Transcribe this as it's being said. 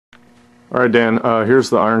Alright Dan, here's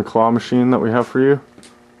the iron claw machine that we have for you.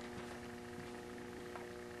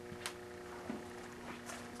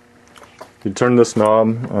 You turn this knob,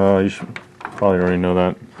 you should probably already know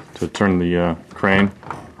that, to turn the crane.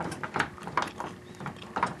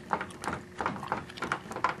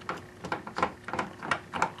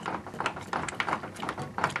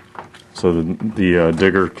 So the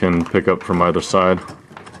digger can pick up from either side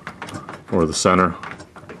or the center.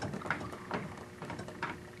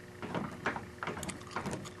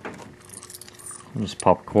 Just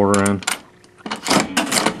pop a quarter in.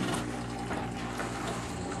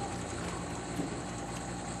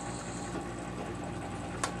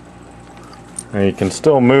 And you can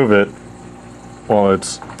still move it while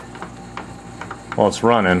it's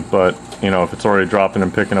running, but you know, if it's already dropping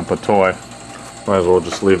and picking up a toy, might as well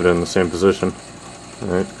just leave it in the same position.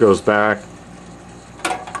 And it goes back,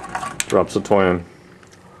 drops the toy in.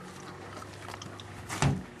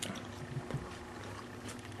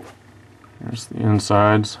 There's the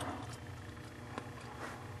insides.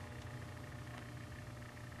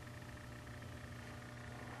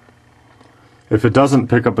 If it doesn't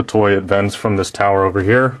pick up a toy, it vents from this tower over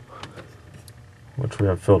here, which we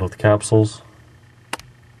have filled with capsules.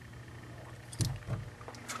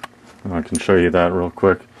 And I can show you that real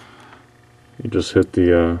quick. You just hit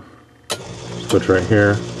the switch right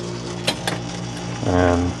here,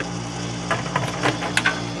 and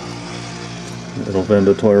it'll vent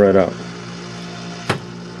the toy right out.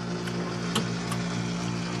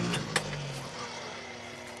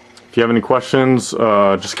 If you have any questions,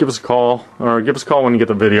 just give us a call, or give us a call when you get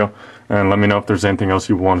the video, and let me know if there's anything else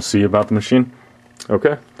you want to see about the machine.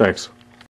 Okay, thanks.